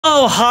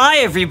Oh, hi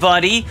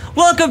everybody!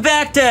 Welcome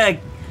back to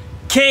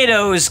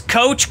Kato's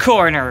Coach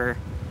Corner.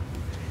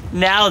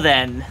 Now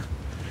then,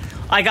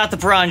 I got the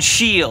bronze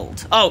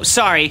shield. Oh,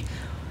 sorry.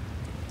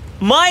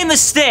 My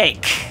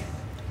mistake.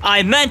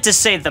 I meant to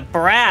say the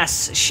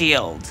brass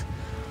shield.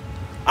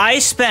 I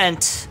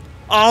spent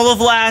all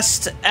of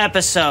last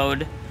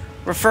episode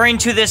referring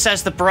to this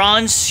as the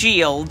bronze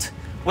shield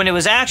when it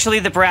was actually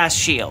the brass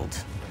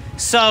shield.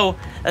 So,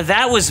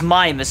 that was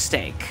my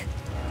mistake.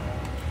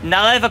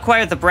 Now that I've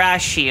acquired the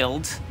brass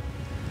shield,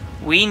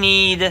 we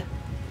need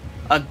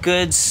a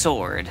good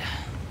sword.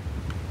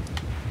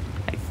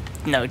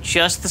 No,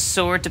 just the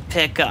sword to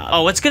pick up.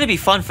 Oh, it's gonna be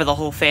fun for the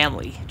whole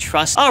family.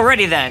 Trust.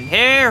 Alrighty then,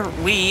 here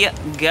we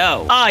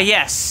go. Ah,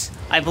 yes.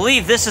 I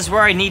believe this is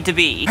where I need to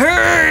be.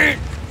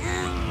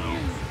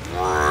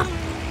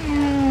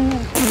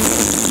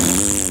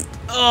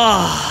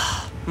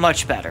 Oh,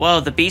 much better. Whoa,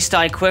 the beast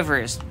eye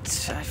quivers.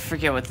 I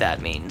forget what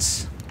that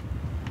means.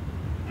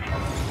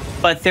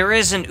 But there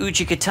is an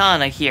Uchi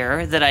katana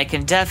here that I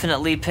can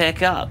definitely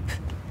pick up.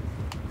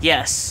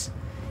 Yes,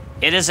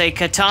 it is a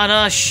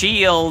katana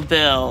shield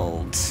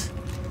build.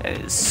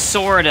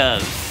 Sort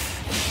of.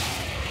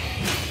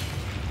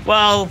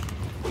 Well,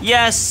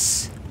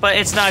 yes, but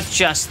it's not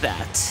just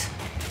that.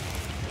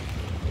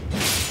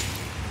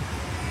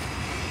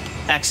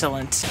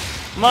 Excellent.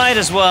 Might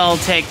as well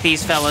take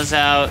these fellas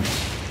out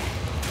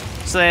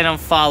so they don't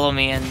follow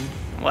me and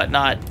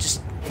whatnot.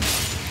 Just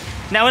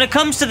now, when it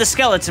comes to the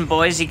skeleton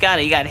boys, you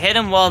gotta hit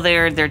them while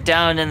they're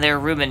down and they're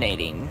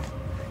ruminating.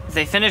 If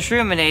they finish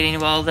ruminating,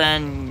 well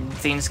then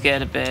things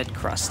get a bit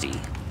crusty.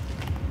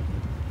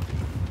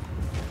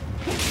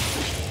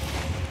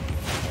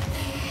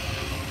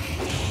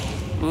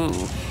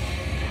 Ooh.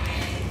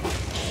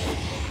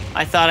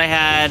 I thought I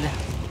had...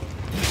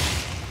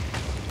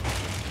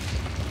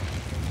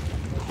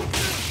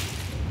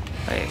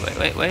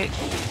 Wait.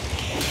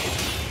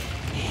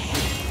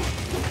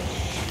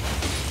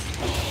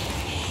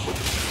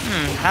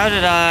 How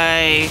did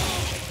I...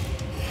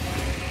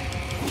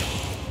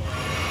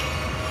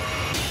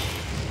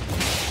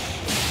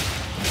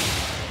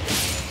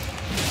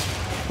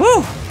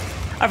 Whew!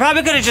 I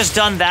probably could have just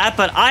done that,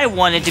 but I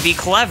wanted to be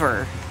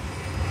clever.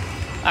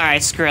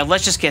 Alright, screw it.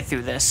 Let's just get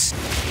through this.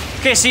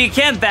 Okay, so you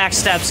can't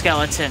backstab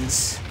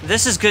skeletons.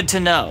 This is good to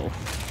know.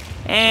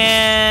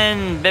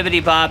 And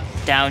bibbidi-bop,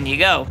 down you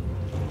go.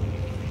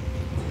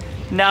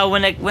 Now,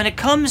 when it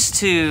comes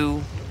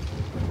to...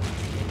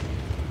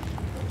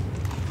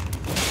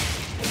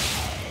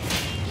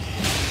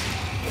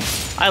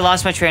 I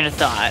lost my train of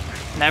thought.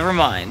 Never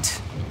mind.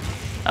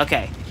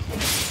 Okay.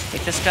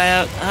 Take this guy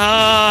out.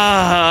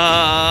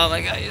 Oh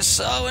my god, you're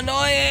so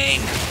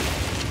annoying!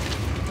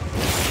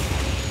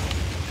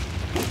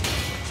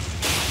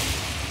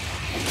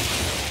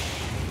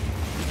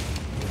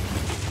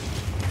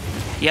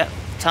 Yep.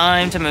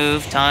 Time to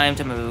move, time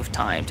to move,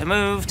 time to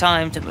move,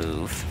 time to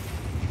move.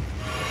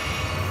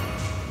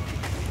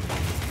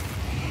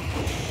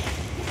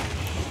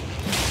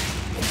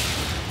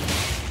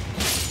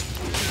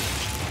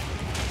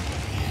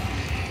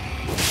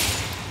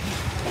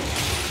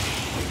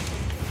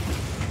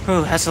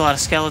 Ooh, that's a lot of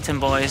skeleton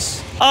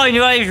boys. Oh, you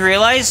know what I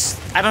realized?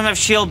 I don't have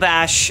shield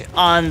bash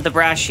on the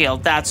brass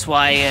shield. That's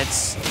why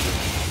it's...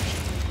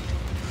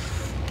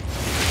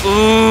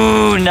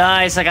 Ooh,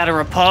 nice. I got a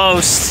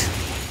riposte.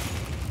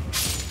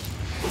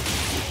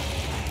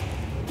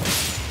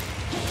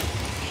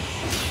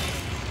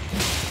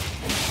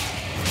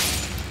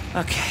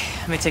 Okay,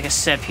 let me take a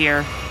sip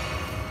here.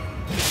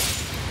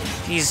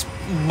 These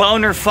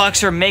boner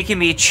fucks are making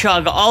me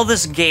chug all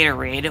this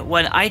Gatorade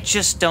when I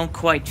just don't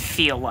quite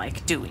feel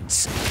like doing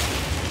so.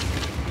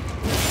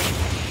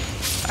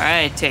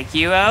 Alright, take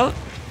you out.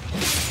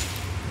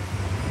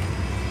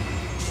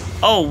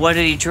 Oh, what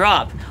did he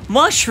drop?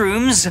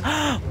 Mushrooms!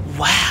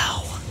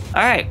 Wow.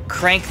 Alright,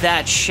 crank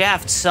that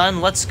shaft, son.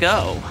 Let's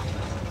go.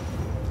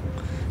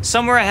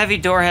 Somewhere a heavy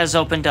door has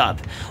opened up.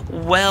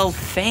 Well,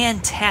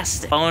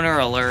 fantastic. Boner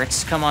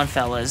alerts. Come on,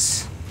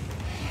 fellas.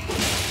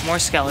 More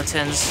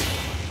skeletons.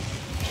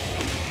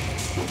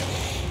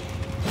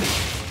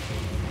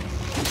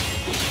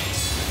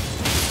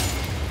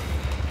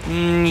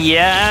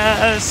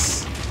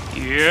 Yes.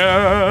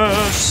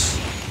 Yes.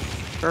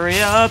 Hurry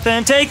up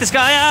and take this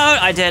guy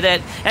out. I did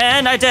it.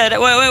 And I did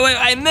it. Wait.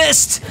 I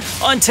missed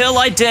until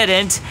I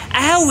didn't.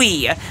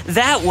 Owie.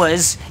 That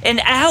was an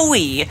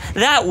owie.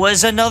 That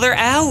was another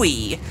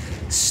owie.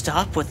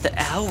 Stop with the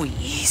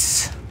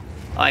owies.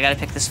 Oh, I gotta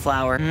pick this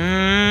flower.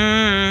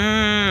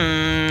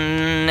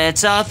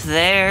 It's up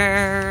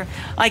there.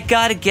 I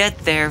gotta get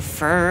there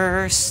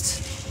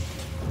first.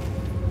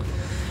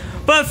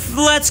 But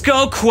let's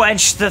go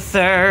quench the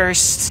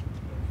thirst.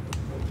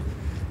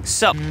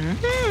 So.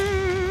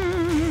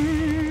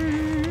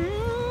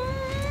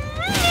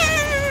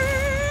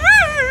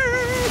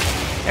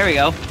 There we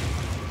go.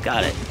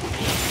 Got it.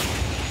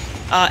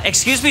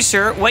 Excuse me,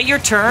 sir. Wait your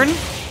turn.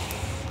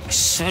 I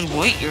said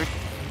wait your...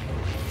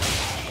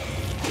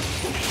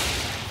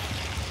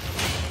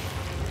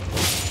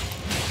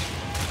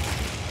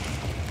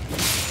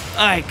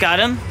 Alright, got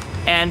him.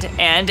 And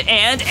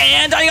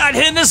I got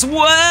him as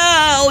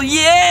well!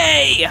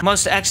 Yay!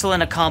 Most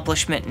excellent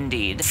accomplishment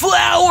indeed.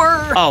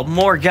 Flower! Oh,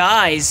 more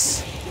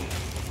guys.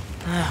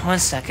 1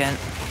 second.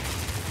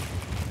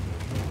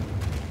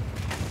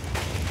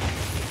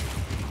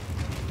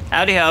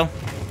 Howdy ho.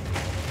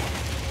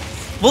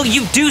 Will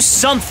you do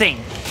something?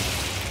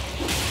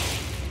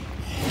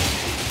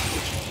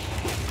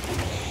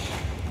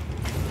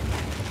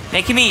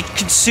 Making me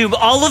consume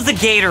all of the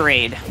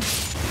Gatorade.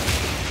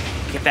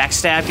 Get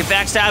backstab, get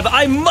backstab.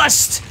 I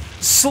must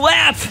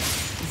slap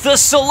the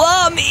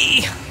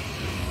salami!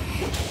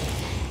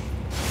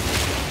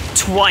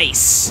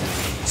 Twice.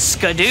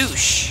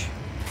 Skadoosh.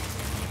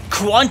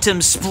 Quantum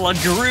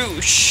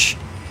spluggeroosh.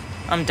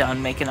 I'm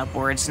done making up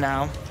words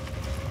now.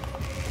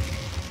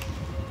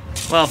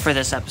 Well, for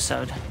this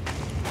episode.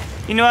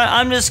 You know what?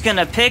 I'm just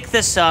gonna pick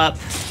this up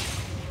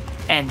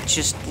and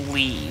just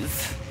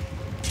leave.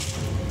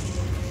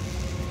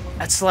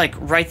 That's like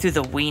right through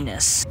the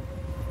weenus.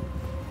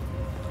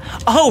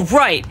 Oh,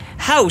 right!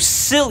 How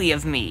silly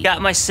of me.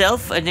 Got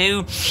myself a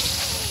new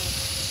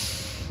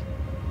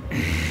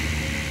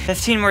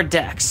 15 more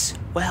decks.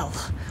 Well,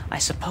 I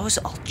suppose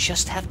I'll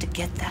just have to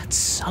get that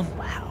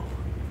somehow.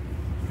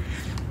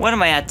 What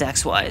am I at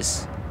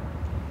dex-wise?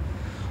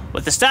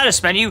 With the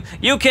status menu,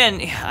 you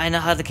can... I know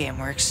how the game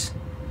works.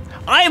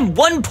 I am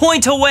 1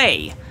 point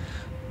away!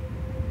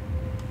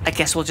 I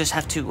guess we'll just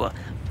have to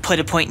put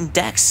a point in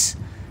dex.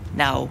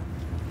 Now,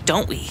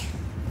 don't we?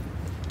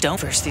 Don't.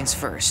 First things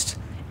first.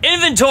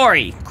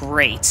 Inventory!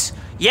 Great.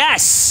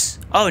 Yes!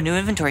 Oh, new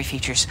inventory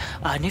features.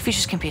 New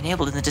features can be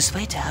enabled in the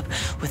display tab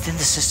within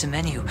the system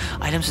menu.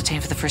 Items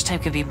obtained for the first time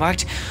can be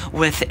marked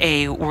with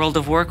a World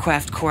of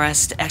Warcraft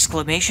crest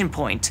exclamation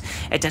point.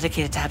 A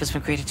dedicated tab has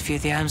been created to view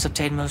the items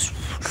obtained most...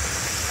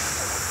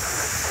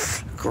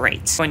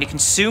 Great. I'm going to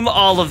consume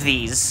all of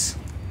these.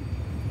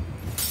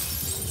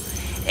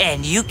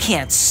 And you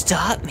can't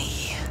stop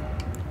me.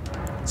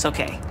 It's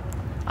okay.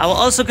 I will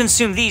also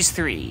consume these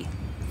 3.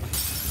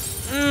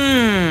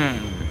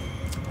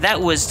 That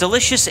was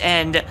delicious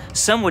and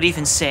some would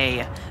even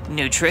say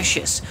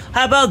nutritious.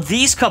 How about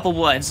these couple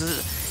ones?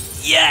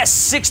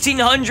 Yes,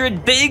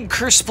 1600 big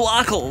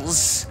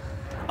kersplokels.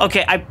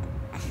 Okay, I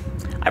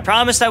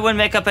promised I wouldn't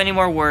make up any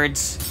more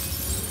words,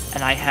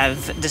 and I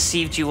have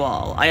deceived you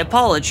all. I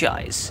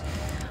apologize.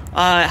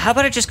 How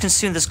about I just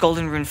consume this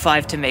Golden Rune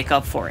 5 to make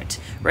up for it?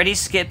 Ready,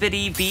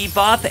 skippity,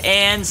 bebop,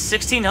 and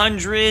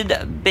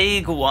 1600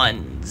 big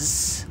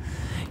ones.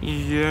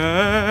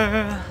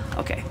 Yeah.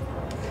 Okay.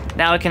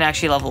 Now I can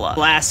actually level up.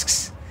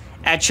 Flasks.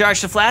 Add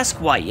charge to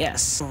flask? Why,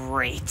 yes.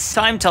 Great.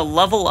 Time to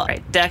level up.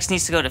 Right, dex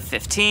needs to go to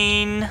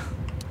 15.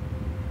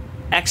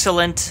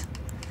 Excellent.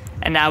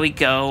 And now we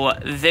go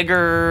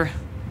vigor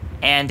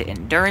and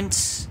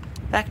endurance.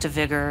 Back to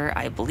vigor.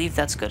 I believe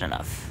that's good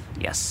enough.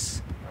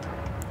 Yes.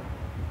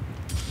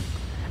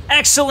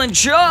 Excellent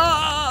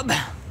job!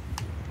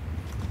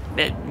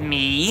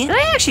 Me? Did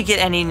I actually get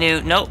any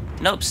new... Nope.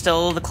 Nope,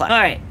 still the class.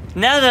 Alright.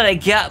 Now that I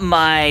got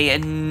my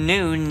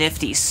new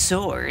nifty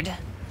sword,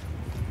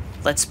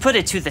 let's put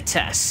it to the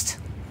test.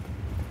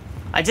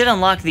 I did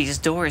unlock these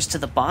doors to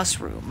the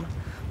boss room.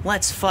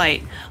 Let's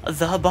fight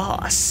the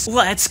boss.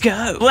 Let's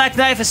go. Black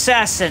Knife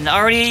Assassin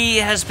already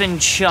has been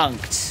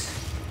chunked.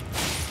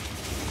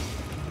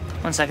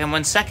 1 second,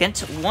 1 second,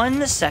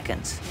 1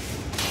 second.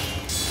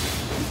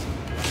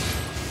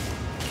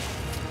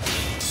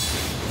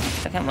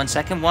 Second, 1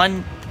 second,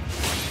 1.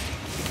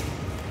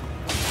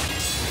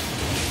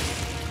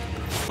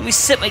 Let me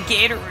sip my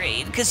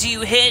Gatorade, because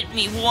you hit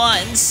me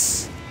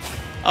once.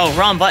 Oh,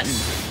 wrong button.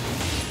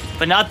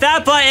 But not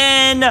that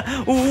button!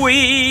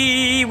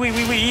 Wii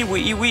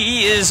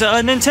is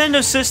a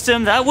Nintendo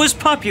system that was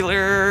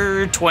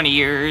popular 20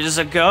 years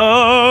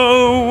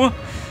ago.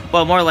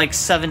 Well, more like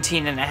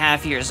 17 and a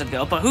half years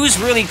ago, but who's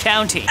really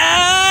counting?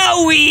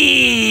 Owie!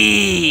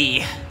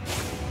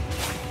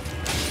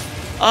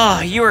 Oh,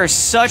 you are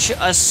such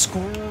a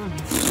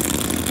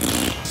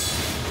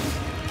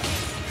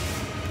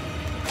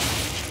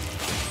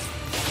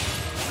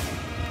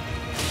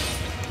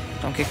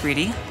Don't get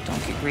greedy.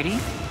 Don't get greedy.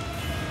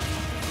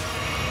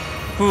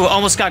 Ooh,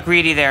 almost got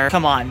greedy there.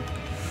 Come on.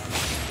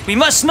 We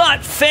must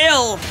not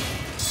fail!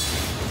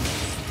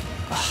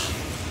 Ugh.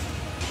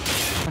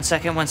 1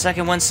 second, 1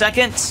 second, 1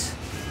 second.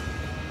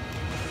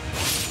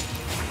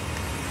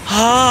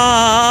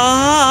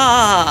 Ah!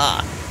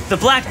 The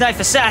Black Knife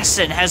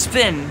Assassin has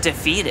been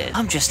defeated.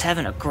 I'm just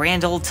having a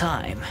grand old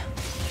time.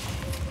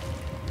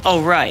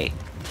 Oh, right.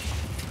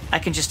 I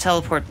can just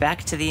teleport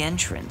back to the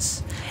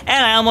entrance.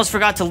 And I almost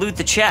forgot to loot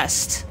the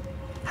chest.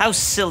 How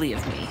silly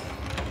of me.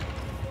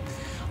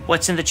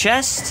 What's in the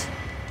chest?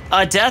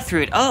 A death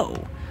root.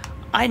 Oh,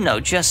 I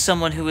know just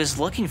someone who is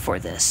looking for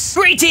this.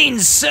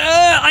 Greetings, sir!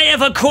 I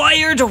have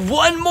acquired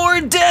 1 more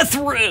death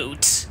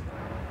root!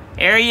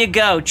 There you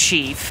go,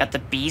 Chief. Got the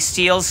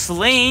bestial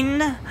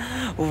sling.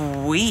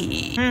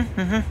 Wee.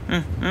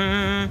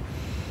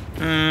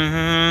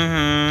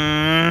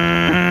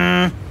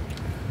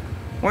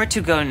 Where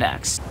to go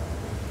next?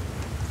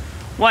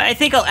 Why, I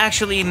think I'll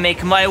actually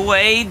make my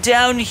way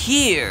down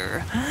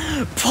here.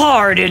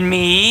 Pardon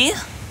me.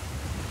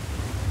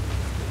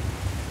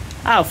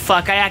 Oh,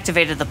 fuck, I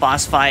activated the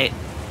boss fight.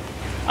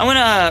 I'm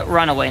gonna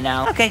run away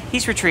now. Okay,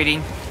 he's retreating.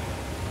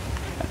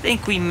 I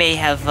think we may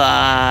have,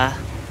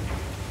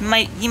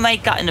 he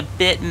might gotten a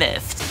bit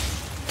miffed.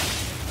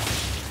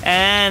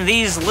 And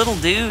these little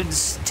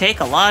dudes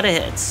take a lot of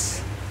hits.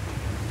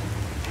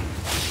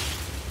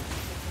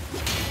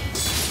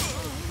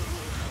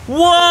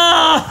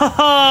 Whoa!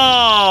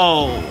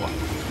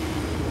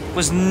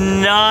 Was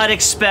not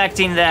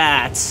expecting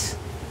that.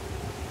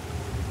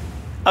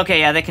 Okay,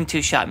 yeah, they can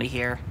two-shot me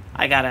here.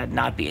 I gotta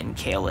not be in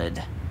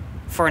Kaled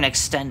for an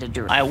extended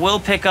duration. I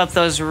will pick up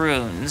those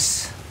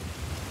runes.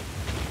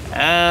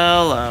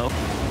 Hello.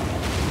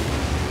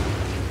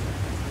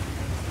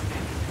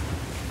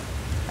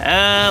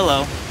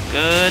 Hello.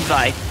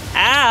 Goodbye.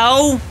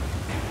 Ow!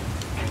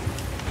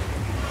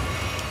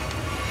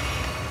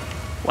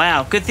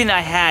 Wow, good thing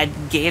I had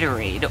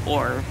Gatorade,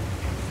 or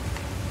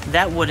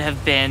that would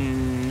have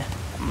been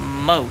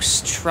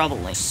most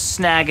troubling.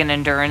 Snag an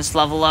endurance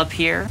level up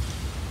here.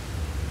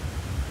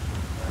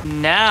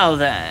 Now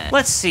then,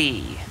 let's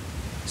see.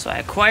 So I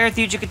acquired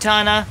the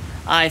Uchigatana.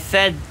 I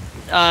fed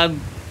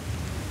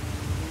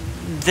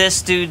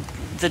this dude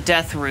the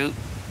death root.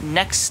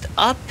 Next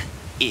up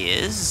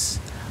is...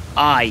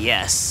 Ah,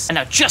 yes. And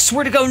now just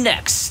where to go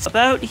next.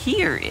 About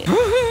here.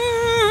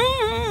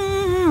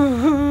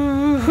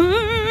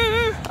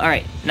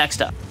 Alright,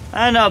 next up.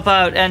 I don't know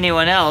about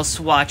anyone else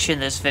watching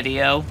this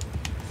video,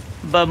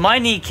 but my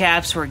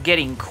kneecaps were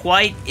getting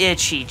quite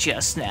itchy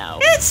just now.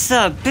 It's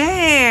a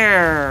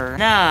bear!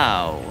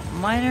 Now,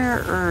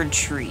 minor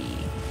Erdtree.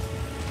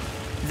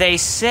 They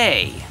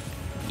say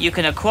you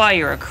can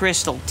acquire a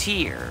crystal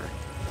tear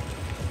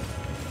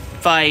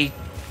by...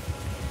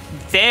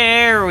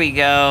 There we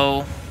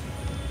go.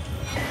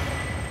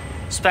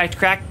 Spect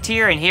crack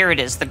tear, and here it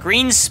is. The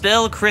green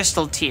spill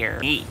crystal tear.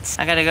 Neat.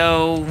 I gotta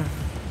go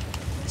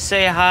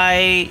say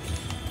hi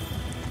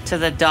to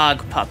the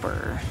dog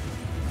pupper.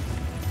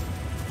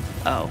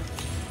 Oh.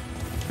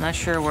 Not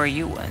sure where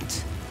you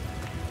went.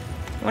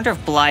 I wonder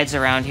if Blythe's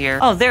around here.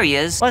 Oh, there he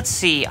is. Let's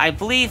see. I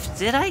believe...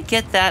 Did I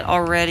get that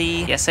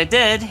already? Yes, I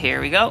did.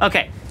 Here we go.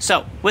 Okay,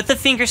 so with the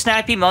finger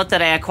snap emote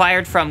that I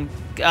acquired from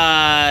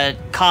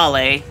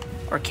Kale,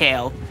 or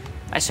Kale.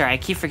 Sorry, I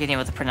keep forgetting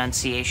what the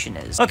pronunciation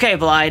is. Okay,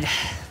 Blythe.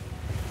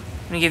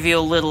 I'm gonna give you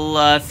a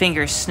little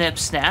finger snip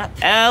snap.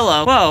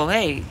 Hello. Whoa,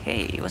 hey,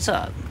 what's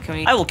up? Can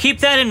we... I will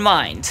keep that in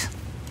mind.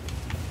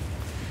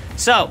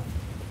 So,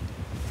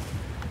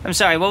 I'm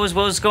sorry, what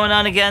was going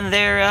on again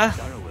there,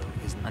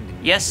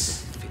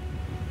 Yes?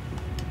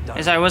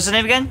 Sorry, what's the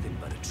name again?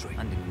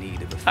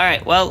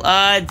 Alright, well,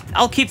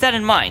 I'll keep that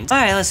in mind.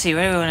 Alright, let's see,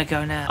 where do we want to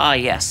go now? Ah,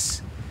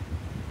 yes.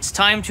 It's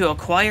time to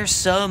acquire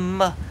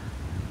some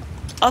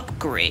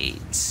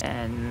upgrades.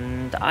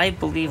 And I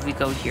believe we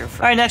go here first.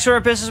 Alright, next order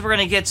of business, we're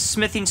gonna get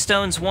smithing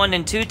stones 1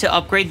 and 2 to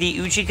upgrade the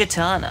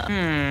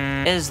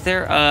Uchigatana. Is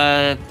there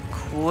a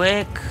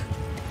quick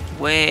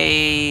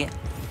way?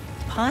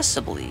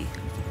 Possibly.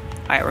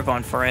 Alright, we're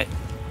going for it.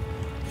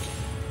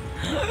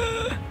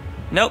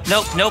 Nope.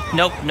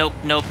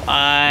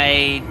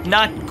 I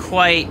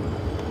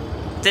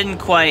didn't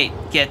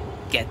quite get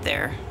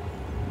there.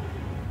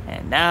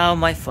 And now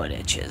my foot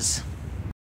itches.